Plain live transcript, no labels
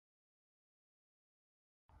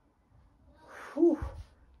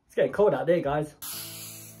It's getting cold out there, guys.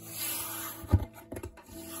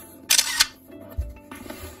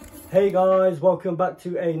 Hey guys, welcome back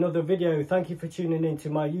to another video. Thank you for tuning in to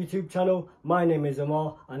my YouTube channel. My name is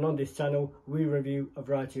Amar, and on this channel we review a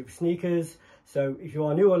variety of sneakers. So if you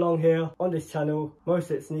are new along here, on this channel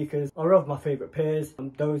most of the sneakers are of my favourite pairs,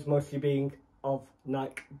 and those mostly being of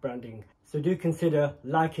Nike branding. So do consider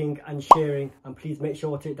liking and sharing, and please make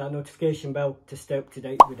sure to hit that notification bell to stay up to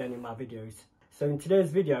date with any of my videos. So in today's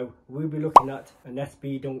video, we'll be looking at an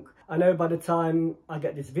SB Dunk. I know by the time I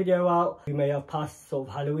get this video out, we may have passed sort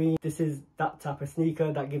of Halloween. This is that type of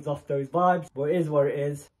sneaker that gives off those vibes, but it is what it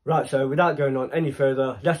is. Right, so without going on any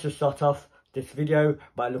further, let's just start off this video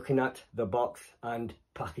by looking at the box and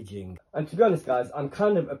packaging. And to be honest guys, I'm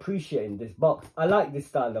kind of appreciating this box. I like this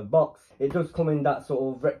style of box. It does come in that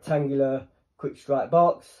sort of rectangular quick strike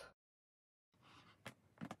box.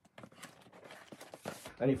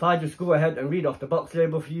 And if I just go ahead and read off the box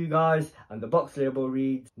label for you guys, and the box label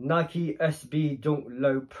reads Nike SB Dunk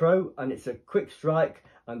Low Pro, and it's a quick strike,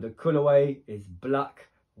 and the colorway is black,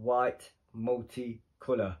 white,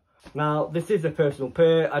 multi-color. Now this is a personal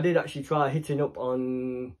pair. I did actually try hitting up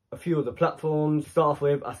on a few of the platforms.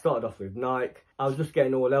 I started off with Nike. I was just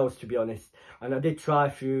getting all else, to be honest, and I did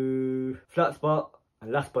try through Flatspot,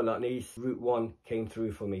 and last but not least, Route 1 came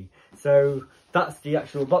through for me. So that's the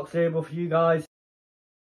actual box label for you guys.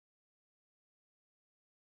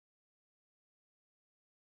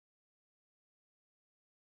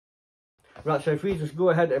 Right, so if we just go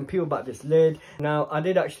ahead and peel back this lid. Now, I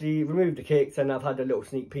did actually remove the kicks, and I've had a little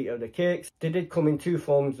sneak peek of the kicks. They did come in two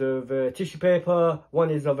forms of tissue paper. One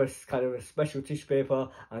is of a kind of a special tissue paper,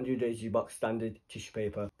 and the other is your box standard tissue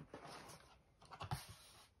paper.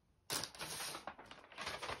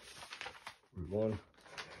 One.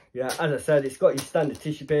 Yeah, as I said, it's got your standard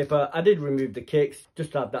tissue paper. I did remove the kicks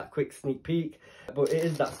just to have that quick sneak peek, but it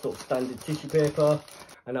is that sort of standard tissue paper.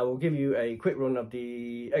 And I will give you a quick run of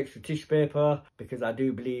the extra tissue paper because I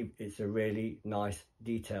do believe it's a really nice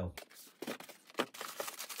detail.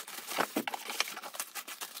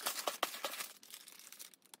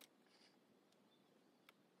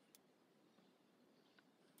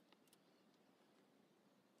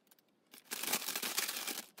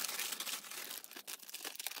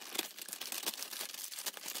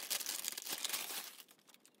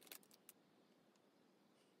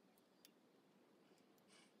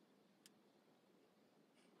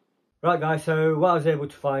 Right guys, so what I was able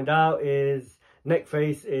to find out is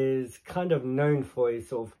Neckface is kind of known for his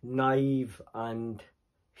sort of naive and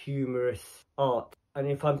humorous art. And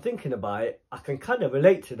if I'm thinking about it, I can kind of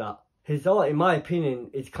relate to that. His art, in my opinion,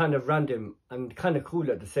 is kind of random and kind of cool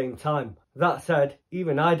at the same time. That said,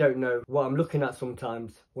 even I don't know what I'm looking at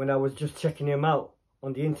sometimes when I was just checking him out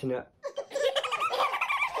on the internet.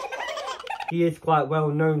 He is quite well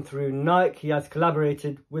known through Nike. He has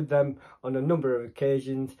collaborated with them on a number of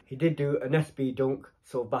occasions. He did do an SB Dunk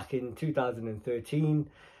sort of back in 2013,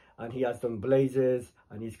 and he has done blazers,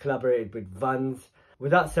 and he's collaborated with Vans.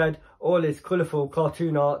 With that said, all his colourful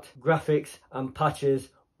cartoon art, graphics and patches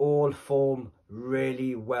all form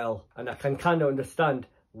really well, and I can kind of understand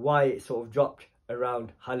why it sort of dropped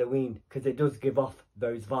around Halloween, because it does give off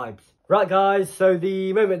those vibes. Right guys, so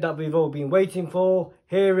the moment that we've all been waiting for,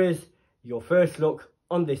 here is your first look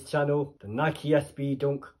on this channel, the Nike SB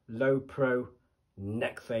Dunk Low Pro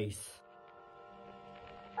Neckface.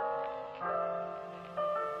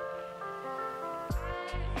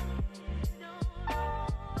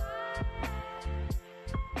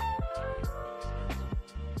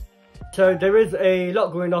 So there is a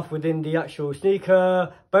lot going off within the actual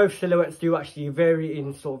sneaker. Both silhouettes do actually vary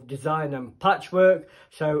in sort of design and patchwork.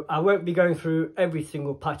 So I won't be going through every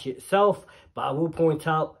single patch itself, but I will point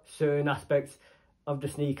out certain aspects of the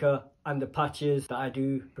sneaker and the patches that I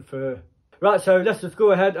do prefer. Right, so let's just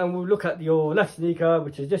go ahead and we'll look at your left sneaker,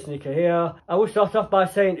 which is this sneaker here. I will start off by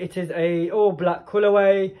saying it is a all black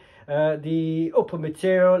colorway. The upper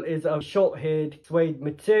material is a short-haired suede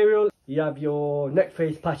material. You have your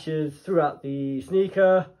Neckface patches throughout the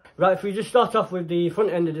sneaker. Right, if we just start off with the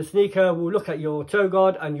front end of the sneaker, we'll look at your toe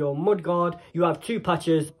guard and your mud guard. You have two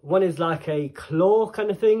patches. One is like a claw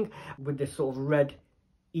kind of thing with this sort of red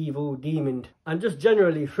evil demon. And just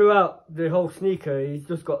generally throughout the whole sneaker, he's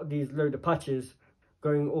just got these load of patches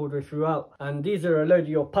going all the way throughout. And these are a load of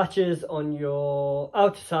your patches on your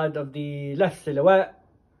outer side of the left silhouette.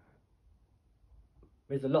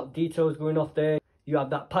 There's a lot of details going off there. You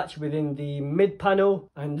have that patch within the mid panel,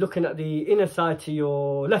 and looking at the inner side to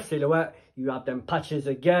your left silhouette, you have them patches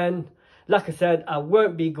again. Like I said, I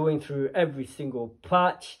won't be going through every single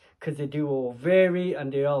patch because they do all vary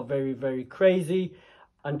and they are very, very crazy.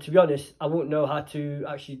 And to be honest, I won't know how to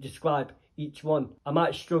actually describe each one. I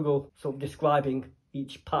might struggle sort of describing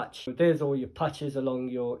each patch. So there's all your patches along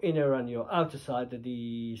your inner and your outer side of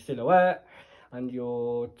the silhouette. And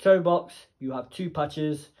your toe box, you have 2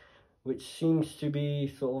 patches, which seems to be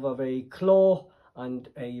sort of a claw and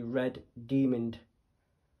a red demon.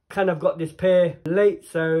 Kind of got this pair late,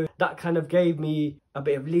 so that kind of gave me a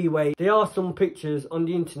bit of leeway. There are some pictures on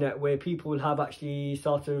the internet where people have actually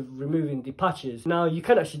started removing the patches. Now you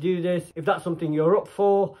can actually do this if that's something you're up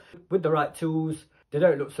for with the right tools. They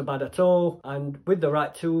don't look so bad at all, and with the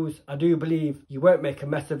right tools I do believe you won't make a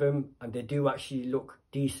mess of them, and they do actually look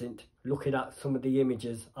decent looking at some of the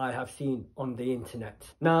images I have seen on the internet.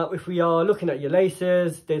 Now if we are looking at your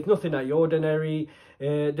laces, there's nothing out of the ordinary.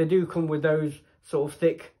 They do come with those sort of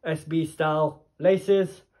thick SB style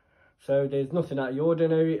laces, so there's nothing out of the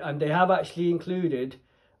ordinary, and they have actually included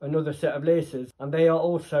another set of laces, and they are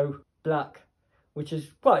also black, which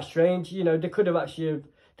is quite strange. You know, they could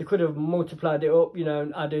have multiplied it up, you know,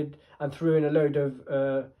 and added and threw in a load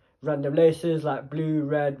of random laces like blue,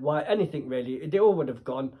 red, white, anything really. They all would have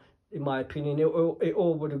gone, in my opinion. It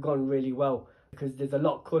all would have gone really well, because there's a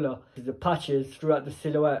lot of colour. The patches throughout the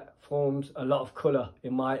silhouette forms a lot of colour,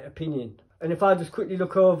 in my opinion. And if I just quickly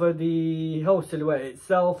look over the whole silhouette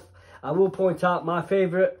itself, I will point out my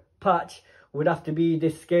favourite patch would have to be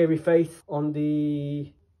this scary face on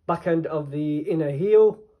the back end of the inner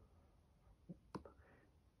heel.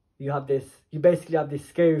 You basically have this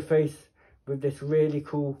scary face with this really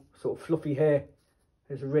cool sort of fluffy hair.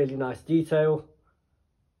 It's a really nice detail.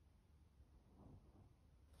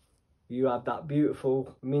 You have that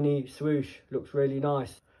beautiful mini swoosh, looks really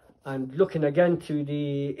nice. And looking again to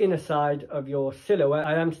the inner side of your silhouette,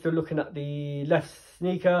 I am still looking at the left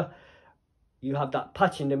sneaker. You have that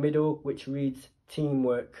patch in the middle which reads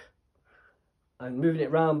teamwork. And moving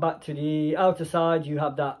it round back to the outer side, you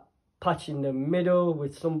have that patch in the middle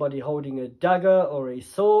with somebody holding a dagger or a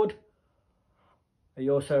sword.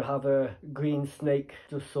 You also have a green snake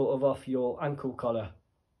just sort of off your ankle collar.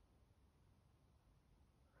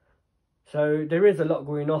 So there is a lot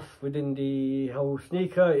going off within the whole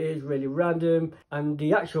sneaker. It is really random, and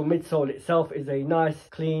the actual midsole itself is a nice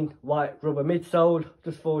clean white rubber midsole,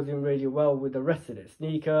 just falls in really well with the rest of the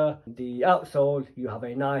sneaker. The outsole, you have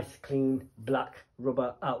a nice clean black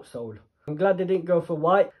rubber outsole. I'm glad they didn't go for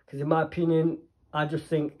white, because in my opinion I just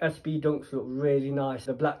think SB Dunks look really nice.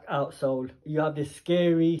 The black outsole, you have this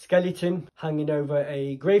scary skeleton hanging over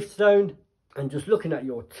a gravestone, and just looking at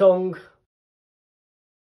your tongue,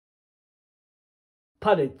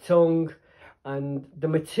 padded tongue, and the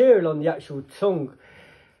material on the actual tongue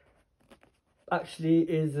actually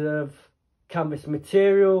is of canvas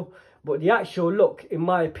material, but the actual look, in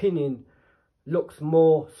my opinion, looks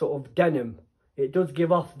more sort of denim. It does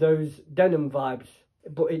give off those denim vibes,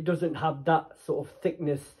 but it doesn't have that sort of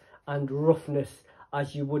thickness and roughness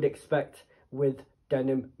as you would expect with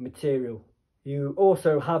denim material. You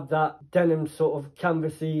also have that denim sort of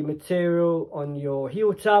canvasy material on your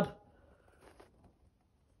heel tab,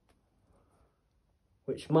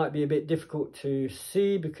 which might be a bit difficult to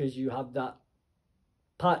see because you have that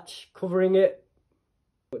patch covering it,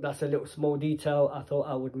 but that's a little small detail I thought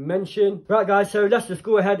I would mention. Right guys, so let's just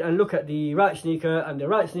go ahead and look at the right sneaker. And the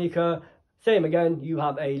right sneaker, same again, you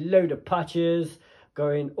have a load of patches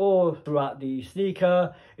going all throughout the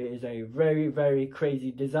sneaker. It is a very, very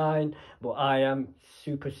crazy design, but I am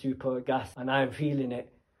super gassed and I am feeling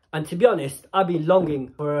it. And to be honest, I've been longing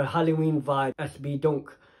for a Halloween vibe SB Dunk.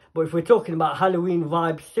 But if we're talking about Halloween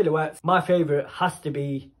vibe silhouettes, my favourite has to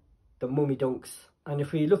be the Mummy Dunks. And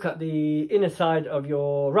if we look at the inner side of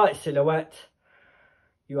your right silhouette,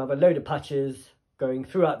 you have a load of patches going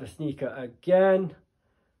throughout the sneaker again.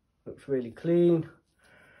 Looks really clean.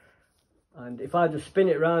 And if I just spin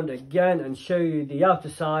it around again and show you the outer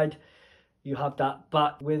side, you have that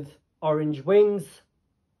bat with orange wings.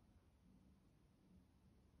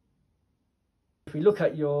 If we look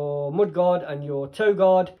at your mudguard and your toe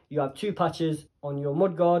guard, you have 2 patches on your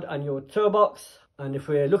mudguard and your toe box. And if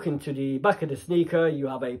we're looking to the back of the sneaker, you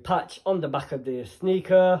have a patch on the back of the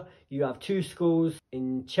sneaker. You have 2 skulls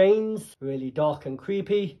in chains, really dark and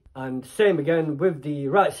creepy. And same again with the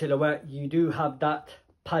right silhouette, you do have that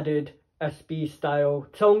padded SB style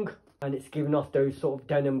tongue, and it's giving off those sort of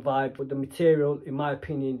denim vibe, but the material, in my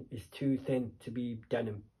opinion, is too thin to be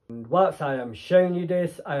denim. And whilst I am showing you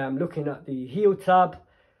this, I am looking at the heel tab,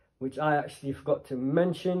 which I actually forgot to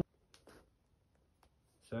mention.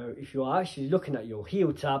 So if you are actually looking at your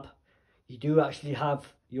heel tab, you do actually have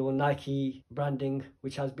your Nike branding,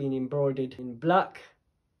 which has been embroidered in black.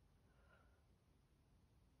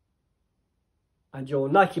 and your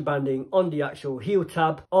Nike branding on the actual heel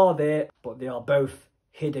tab are there, but they are both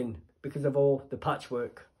hidden because of all the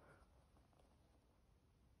patchwork.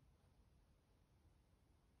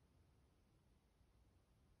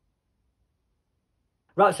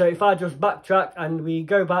 Right, so if I just backtrack and we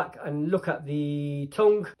go back and look at the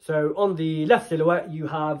tongue. So on the left silhouette, you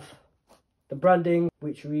have the branding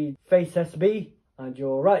which reads Face SB, and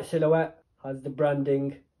your right silhouette has the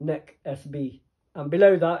branding Neck SB. And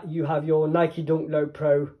below that, you have your Nike Dunk Low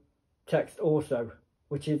Pro text also,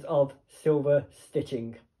 which is of silver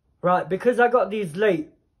stitching. Right, because I got these late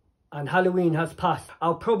and Halloween has passed,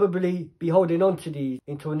 I'll probably be holding on to these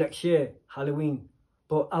until next year, Halloween.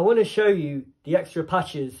 But I want to show you the extra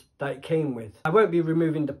patches that it came with. I won't be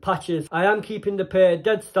removing the patches. I am keeping the pair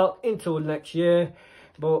dead stock until next year,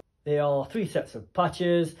 but there are 3 sets of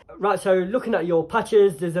patches. Right, so looking at your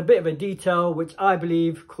patches, there's a bit of a detail which I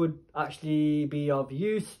believe could actually be of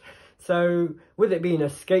use. So with it being a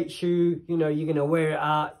skate shoe, you know, you're going to wear it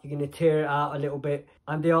out, you're going to tear it out a little bit.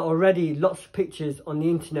 And there are already lots of pictures on the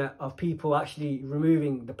internet of people actually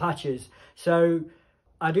removing the patches. So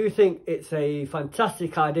I do think it's a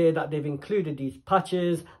fantastic idea that they've included these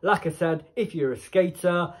patches. Like I said, if you're a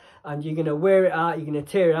skater and you're going to wear it out, you're going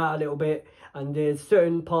to tear it out a little bit, and there's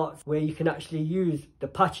certain parts where you can actually use the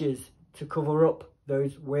patches to cover up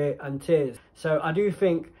those wear and tears. So I do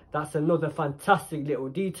think that's another fantastic little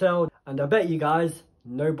detail, and I bet you guys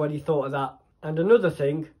nobody thought of that. And another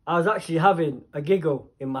thing, I was actually having a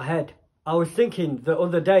giggle in my head. I was thinking the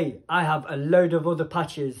other day, I have a load of other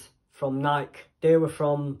patches from Nike. They were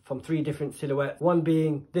from 3 different silhouettes. One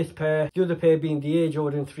being this pair, the other pair being the Air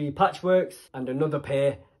Jordan 3 patchworks, and another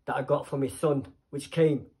pair that I got from his son, which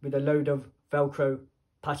came with a load of Velcro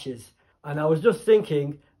patches. And I was just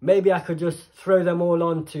thinking, maybe I could just throw them all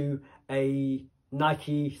onto a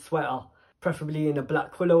Nike sweater, preferably in a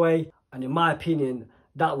black colorway. And in my opinion,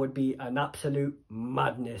 that would be an absolute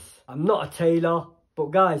madness. I'm not a tailor, but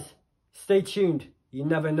guys, stay tuned. You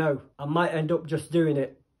never know. I might end up just doing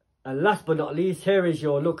it. And last but not least, here is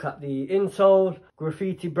your look at the insole.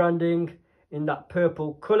 Graffiti branding in that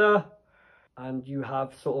purple colour. And you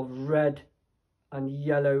have sort of red and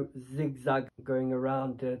yellow zigzag going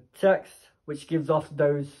around the text, which gives off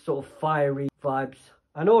those sort of fiery vibes.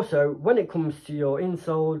 And also, when it comes to your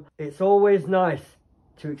insole, it's always nice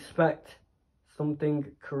to expect something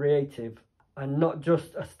creative and not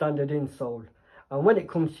just a standard insole. And when it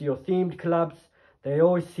comes to your themed collabs, they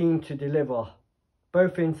always seem to deliver.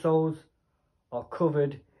 Both insoles are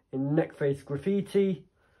covered in Neckface graffiti,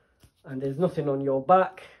 and there's nothing on your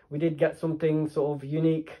back. We did get something sort of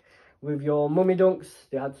unique with your mummy dunks.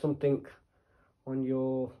 They had something on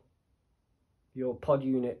your pod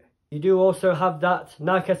unit. You do also have that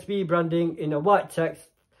Nike SB branding in a white text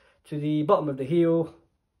to the bottom of the heel.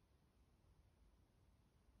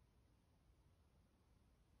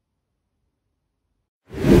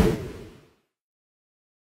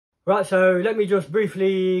 Right, so let me just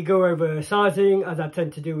briefly go over sizing, as I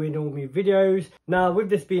tend to do in all my videos. Now, with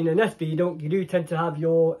this being an SB dunk, you do tend to have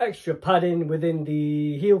your extra padding within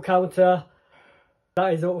the heel counter.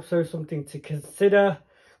 That is also something to consider,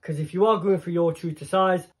 because if you are going for your true to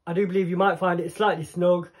size, I do believe you might find it slightly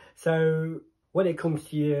snug. So when it comes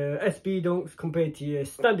to your SB dunks compared to your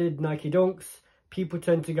standard Nike dunks, people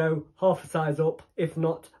tend to go half a size up, if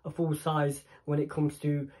not a full size, when it comes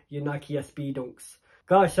to your Nike SB dunks.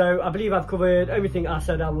 Guys, so I believe I've covered everything I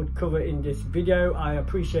said I would cover in this video. I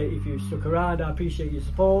appreciate if you stuck around. I appreciate your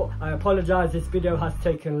support. I apologise this video has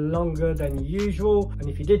taken longer than usual, and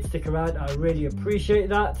if you did stick around, I really appreciate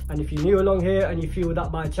that. And if you're new along here and you feel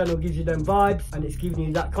that my channel gives you them vibes and it's giving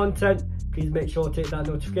you that content, please make sure to hit that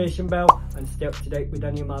notification bell and stay up to date with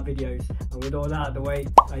any of my videos. And with all that out of the way,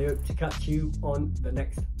 I hope to catch you on the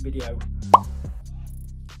next video.